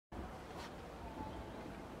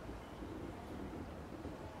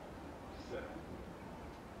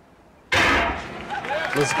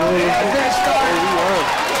Let's go.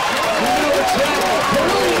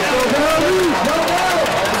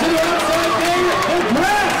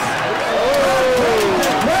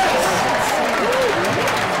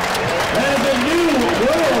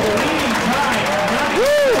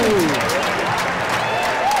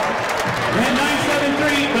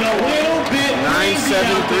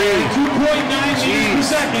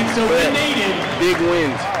 So big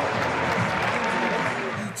wins.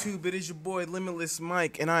 YouTube, it is your boy Limitless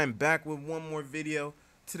Mike, and I am back with one more video.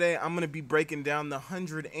 Today I'm going to be breaking down the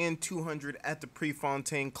 100 and 200 at the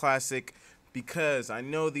Prefontaine Classic, because I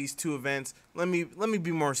know these two events. Let me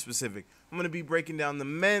be more specific. I'm going to be breaking down the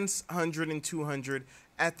men's 100 and 200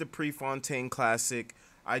 at the Prefontaine Classic.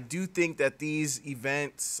 I do think that these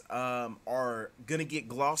events are going to get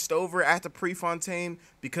glossed over at the Prefontaine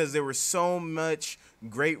because there was so much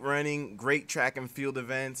great running, great track and field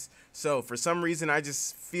events. So for some reason, I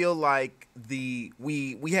just feel like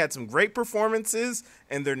we had some great performances,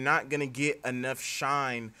 and they're not going to get enough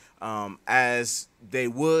shine as they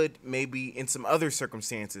would maybe in some other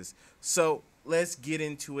circumstances. So let's get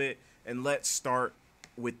into it, and let's start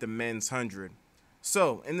with the men's 100.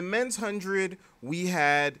 So in the men's 100, we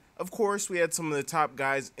had some of the top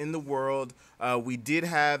guys in the world. We did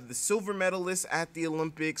have the silver medalist at the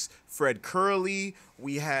Olympics, Fred Kerley.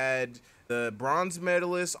 We had the bronze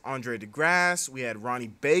medalist, Andre de Grasse. We had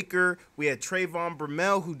Ronnie Baker. We had Trayvon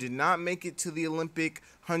Bromell, who did not make it to the Olympic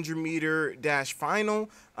 100-meter dash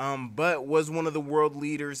final, but was one of the world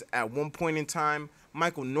leaders at one point in time.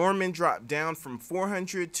 Michael Norman dropped down from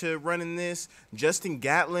 400 to running this. Justin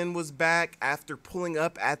Gatlin was back after pulling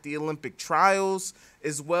up at the Olympic trials,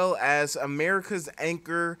 as well as America's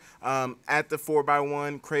anchor at the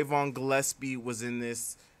 4x1. Cravon Gillespie was in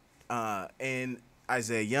this, and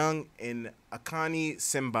Isaiah Young and Akani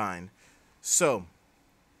Simbine. So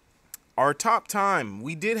our top time,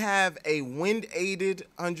 we did have a wind-aided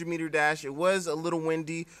 100-meter dash. It was a little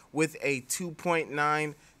windy with a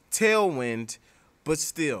 2.9 tailwind. But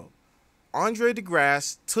still, Andre de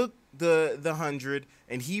Grasse took the 100,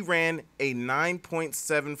 and he ran a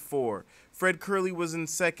 9.74. Fred Kerley was in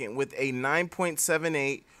second with a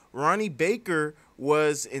 9.78. Ronnie Baker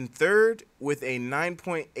was in third with a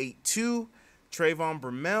 9.82. Trayvon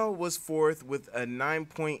Bromell was fourth with a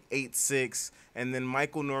 9.86. And then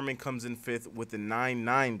Michael Norman comes in fifth with a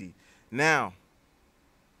 9.90. Now,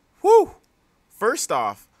 first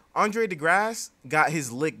off, Andre de Grasse got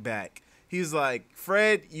his lick back. He's like,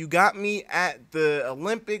 Fred, you got me at the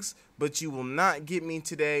Olympics, but you will not get me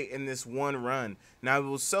today in this one run. Now, it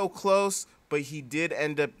was so close, but he did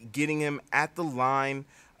end up getting him at the line.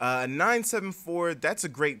 9.74, that's a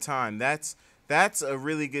great time. That's a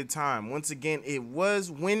really good time. Once again, it was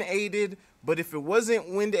wind-aided, but if it wasn't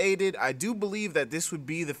wind-aided, I do believe that this would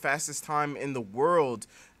be the fastest time in the world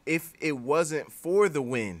if it wasn't for the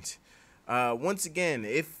wind. Once again,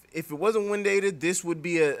 if it wasn't wind-aided, this would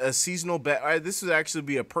be a seasonal best. This would actually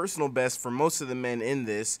be a personal best for most of the men in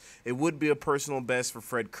this. It would be a personal best for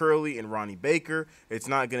Fred Kerley and Ronnie Baker. It's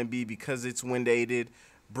not going to be because it's wind-aided.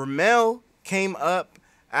 Bromell came up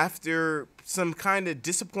after some kind of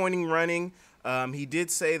disappointing running. He did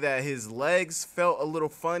say that his legs felt a little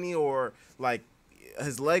funny, or like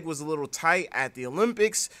his leg was a little tight at the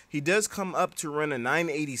Olympics. He does come up to run a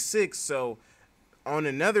 9.86, so on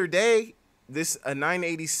another day, a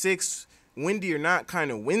 9.86, windy or not,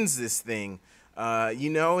 kind of wins this thing,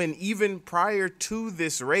 and even prior to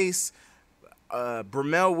this race,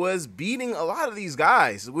 Bromell was beating a lot of these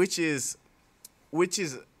guys, which is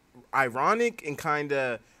ironic and kind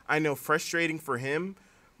of, I know, frustrating for him,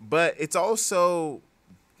 but it's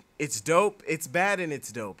dope. It's bad and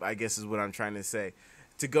it's dope, I guess is what I'm trying to say.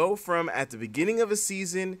 To go from at the beginning of a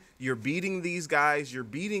season, you're beating these guys, you're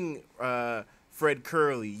beating Fred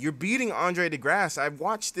Kerley, you're beating Andre de Grasse. I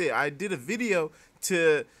watched it. I did a video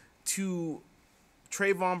to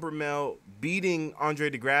Trayvon Bromell beating Andre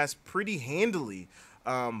de Grasse pretty handily.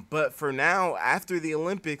 But for now, after the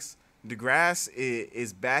Olympics, de Grasse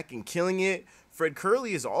is back and killing it. Fred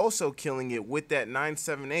Kerley is also killing it with that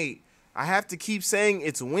 9.78. I have to keep saying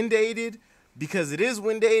it's wind-aided because it is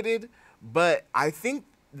wind-aided, but I think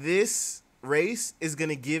this race is going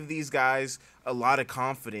to give these guys a lot of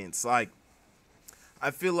confidence. Like, I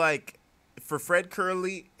feel like for Fred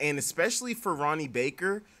Kerley and especially for Ronnie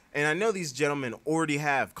Baker, and I know these gentlemen already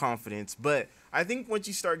have confidence, but I think once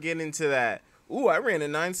you start getting into that, ooh, I ran a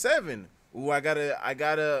 9.7. Ooh, I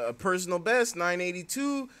got a personal best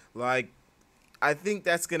 9.82. Like, I think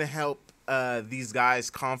that's gonna help these guys'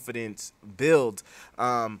 confidence build.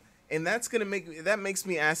 And that makes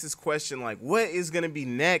me ask this question, like, what is gonna be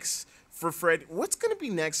next for Fred, what's going to be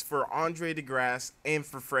next for Andre DeGrasse and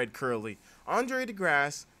for Fred Kerley? Andre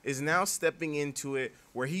DeGrasse is now stepping into it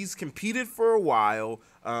where he's competed for a while.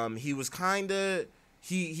 He was kind of,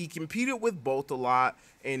 he competed with Bolt a lot,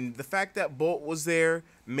 and the fact that Bolt was there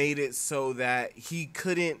made it so that he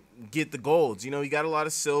couldn't get the golds. You know, he got a lot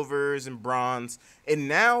of silvers and bronze, and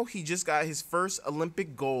now he just got his first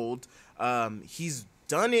Olympic gold. He's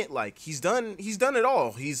done it, like he's done it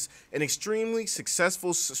all. He's an extremely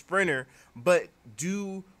successful sprinter, but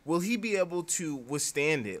will he be able to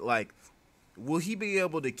withstand it? Like, will he be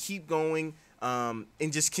able to keep going and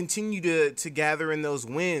just continue to gather in those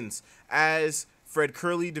wins as Fred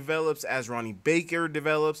Kerley develops, as Ronnie Baker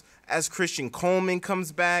develops, as Christian Coleman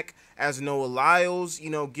comes back, as Noah Lyles, you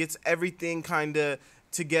know, gets everything kind of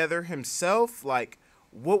together himself? Like,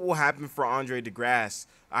 what will happen for Andre DeGrasse?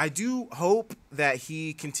 I do hope that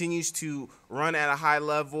he continues to run at a high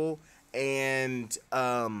level and,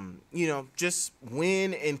 you know, just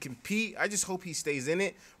win and compete. I just hope he stays in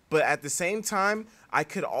it. But at the same time, I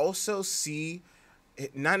could also see,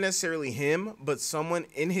 not necessarily him, but someone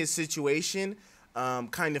in his situation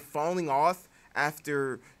kind of falling off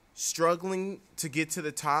after struggling to get to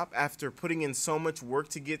the top, after putting in so much work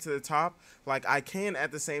to get to the top. Like, I can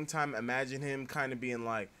at the same time imagine him kind of being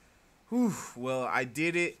like, whew, well, I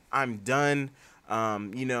did it, I'm done,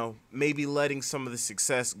 you know, maybe letting some of the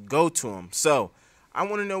success go to him. So I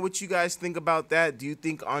want to know what you guys think about that. Do you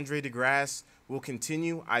think Andre DeGrasse will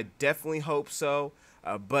continue? I definitely hope so,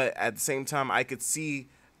 but at the same time, I could see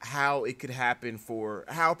how it could happen, for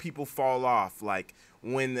how people fall off. Like,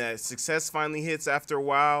 when the success finally hits after a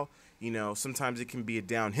while, you know, sometimes it can be a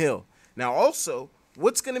downhill. Now, also,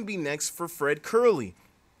 what's going to be next for Fred Kerley?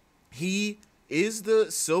 He is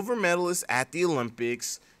the silver medalist at the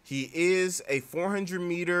Olympics. He is a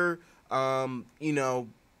 400-meter, you know,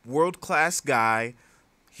 world-class guy.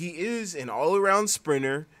 He is an all-around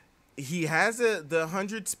sprinter. He has the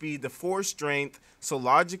 100 speed, the 4 strength. So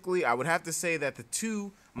logically, I would have to say that the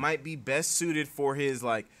 2 might be best suited for his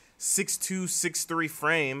like 6'2", 6'3"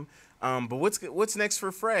 frame. But what's next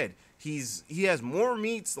for Fred? He has more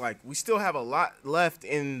meets. Like, we still have a lot left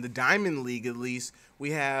in the Diamond League. At least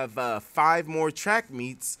we have 5 more track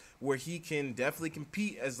meets where he can definitely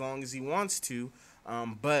compete as long as he wants to.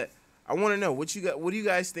 But I want to know what do you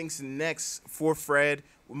guys think's next for Fred?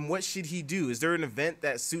 What should he do? Is there an event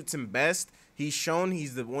that suits him best? He's shown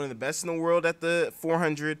he's one of the best in the world at the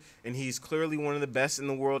 400, and he's clearly one of the best in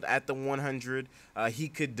the world at the 100. He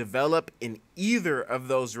could develop in either of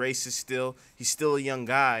those races still. He's still a young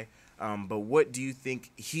guy, but what do you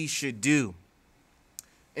think he should do?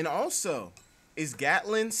 And also, is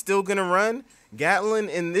Gatlin still going to run? Gatlin,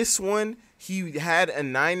 in this one, he had a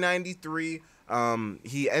 993.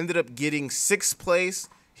 He ended up getting 6th place.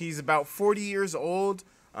 He's about 40 years old.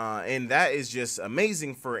 And that is just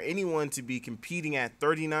amazing for anyone to be competing at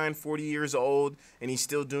 39, 40 years old, and he's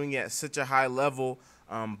still doing it at such a high level.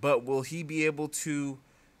 But will he be able to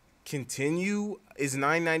continue? Is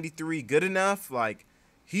 993 good enough? Like,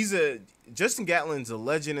 Justin Gatlin's a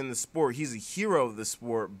legend in the sport. He's a hero of the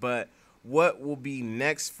sport. But what will be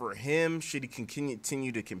next for him? Should he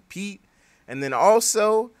continue to compete? And then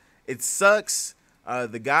also, it sucks.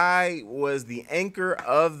 The guy was the anchor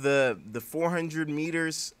of the 400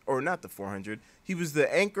 meters, or not the 400. He was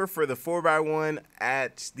the anchor for the 4x1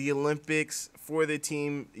 at the Olympics for the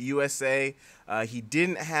team USA. He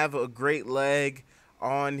didn't have a great leg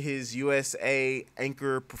on his USA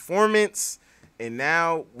anchor performance, and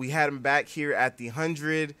now we had him back here at the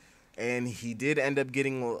 100, and he did end up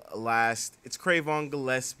getting last. It's Cravon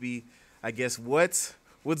Gillespie. I guess what's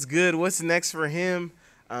good? What's next for him?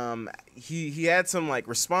 He had some like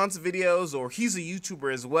response videos, or he's a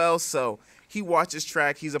YouTuber as well, so he watches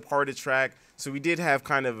track, he's a part of track, so we did have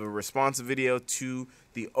kind of a response video to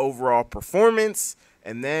the overall performance,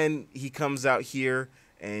 and then he comes out here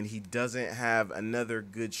and he doesn't have another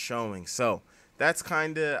good showing. So that's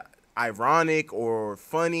kind of ironic or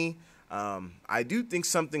funny. I do think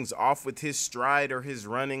something's off with his stride or his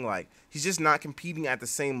running. Like, he's just not competing at the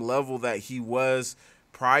same level that he was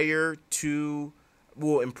prior to,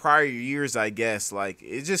 well, in prior years, I guess. Like,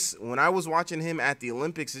 it just, when I was watching him at the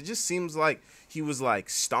Olympics, it just seems like he was like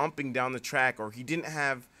stomping down the track, or he didn't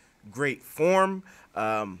have great form.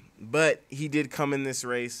 But he did come in this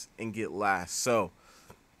race and get last. So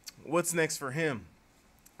what's next for him?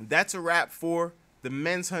 That's a wrap for the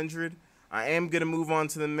men's 100. I am going to move on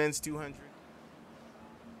to the men's 200.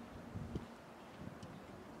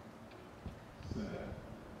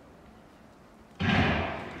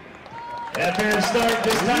 At fair start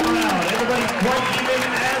this time around, everybody quite even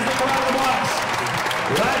as they come out of the box.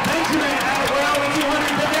 Right, Benjamin out well,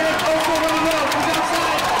 200 to there,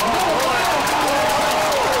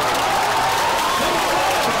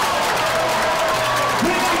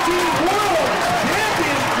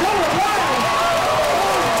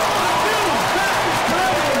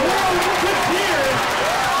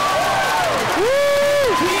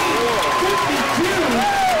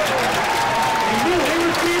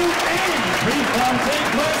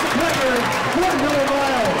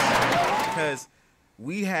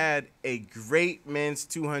 we had a great men's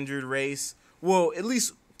 200 race. Well, at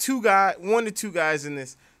least one to two guys in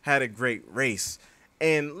this had a great race.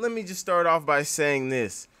 And let me just start off by saying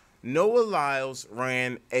this. Noah Lyles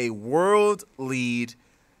ran a world lead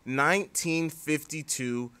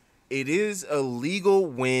 1952. It is a legal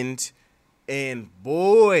wind, and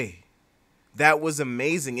boy, that was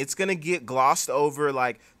amazing. It's going to get glossed over.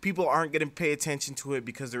 Like, people aren't going to pay attention to it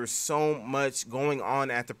because there was so much going on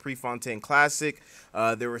at the Prefontaine Classic.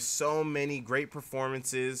 There were so many great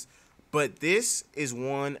performances. But this is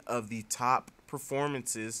one of the top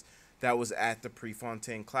performances that was at the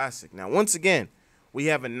Prefontaine Classic. Now, once again, we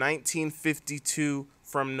have a 1952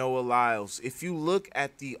 from Noah Lyles. If you look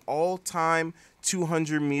at the all-time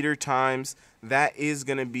 200-meter times, that is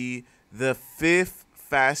going to be the 5th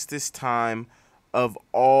fastest time of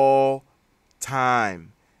all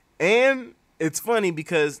time. And it's funny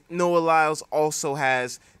because Noah Lyles also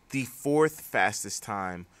has the 4th fastest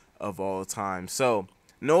time of all time. So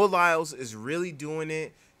Noah Lyles is really doing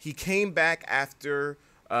it. He came back after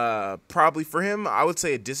probably for him, I would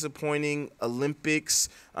say, a disappointing Olympics.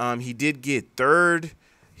 He did get 3rd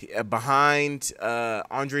behind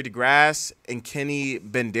Andre de Grasse and Kenny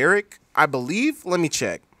Benderick, I believe. Let me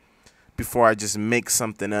check before I just make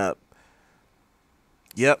something up.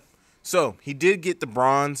 Yep. So he did get the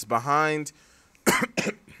bronze behind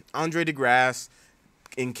Andre de Grasse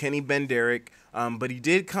and Kenny Benderick, but he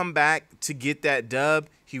did come back to get that dub.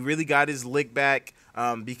 He really got his lick back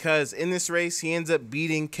because in this race he ends up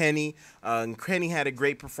beating Kenny. Kenny had a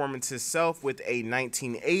great performance himself with a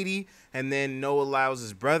 1980, and then Noah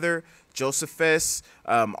Lyles' brother Josephus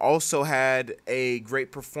also had a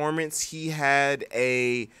great performance. He had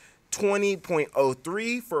a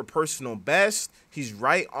 20.03 for a personal best. He's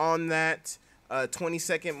right on that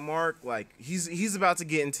 20-second mark. Like, he's about to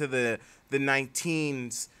get into the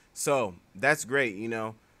 19s, so that's great. You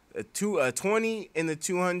know, a 20 in the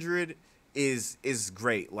 200 is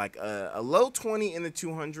great. Like a low 20 in the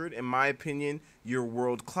 200, in my opinion, you're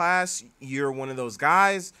world class. You're one of those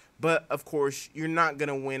guys. But of course, you're not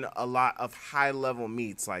gonna win a lot of high level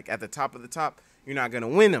meets. Like at the top of the top, you're not gonna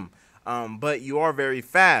win them. But you are very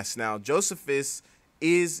fast. Now, Josephus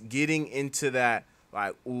is getting into that,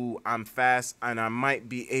 like, ooh, I'm fast and I might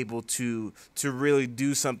be able to really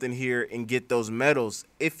do something here and get those medals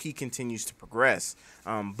if he continues to progress.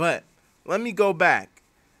 But let me go back.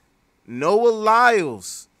 Noah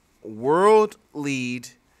Lyles, world lead,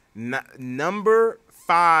 number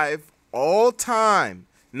 5 all-time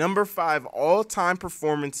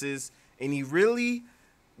performances, and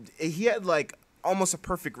he had like almost a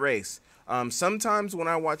perfect race. Sometimes when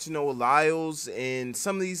I watch Noah Lyles and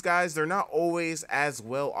some of these guys, they're not always as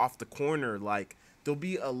well off the corner. Like, they'll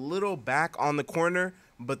be a little back on the corner,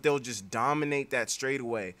 but they'll just dominate that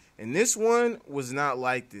straightaway. And this one was not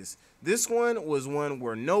like this. This one was one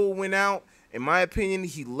where Noah went out. In my opinion,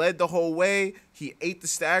 he led the whole way. He ate the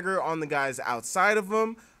stagger on the guys outside of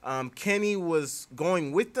him. Kenny was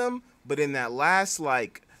going with them, but in that last,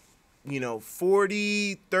 like,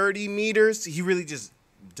 40, 30 meters, he really just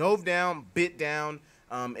dove down, bit down,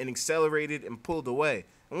 and accelerated and pulled away.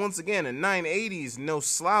 And once again, a 980 is no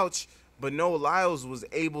slouch, but Noah Lyles was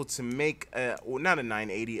able to make not a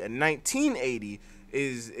 980, a 1980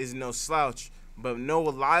 is no slouch, but Noah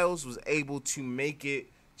Lyles was able to make it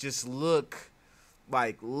just look,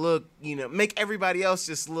 make everybody else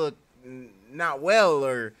just look not well,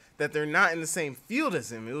 or that they're not in the same field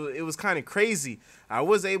as him. It was kind of crazy. I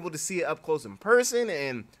was able to see it up close in person,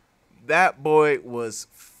 and that boy was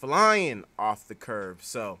flying off the curve.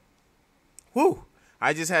 So, whew,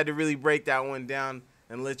 I just had to really break that one down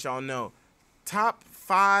and let y'all know. Top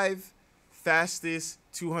 5 fastest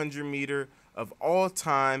 200 meter of all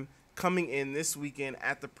time coming in this weekend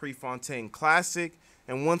at the Prefontaine Classic.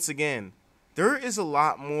 And once again, there is a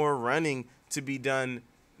lot more running to be done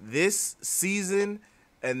this season.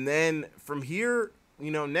 And then from here,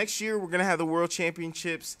 next year we're going to have the World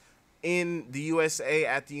Championships in the USA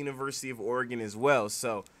at the University of Oregon as well.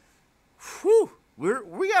 So, whew,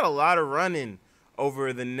 we got a lot of running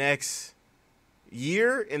over the next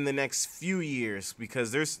year, in the next few years,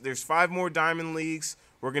 because there's 5 more Diamond Leagues.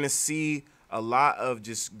 We're going to see a lot of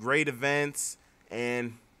just great events,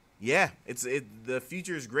 and yeah, the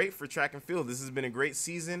future is great for track and field. This has been a great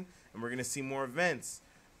season, and we're going to see more events.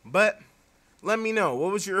 But let me know,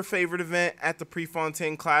 what was your favorite event at the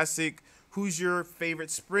Prefontaine Classic? Who's your favorite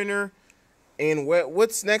sprinter? And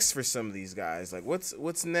what's next for some of these guys? Like,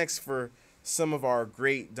 what's next for some of our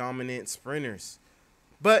great dominant sprinters?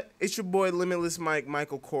 But it's your boy Limitless Mike,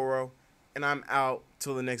 Michael Coro, and I'm out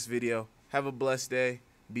till the next video. Have a blessed day.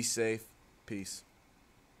 Be safe. Peace.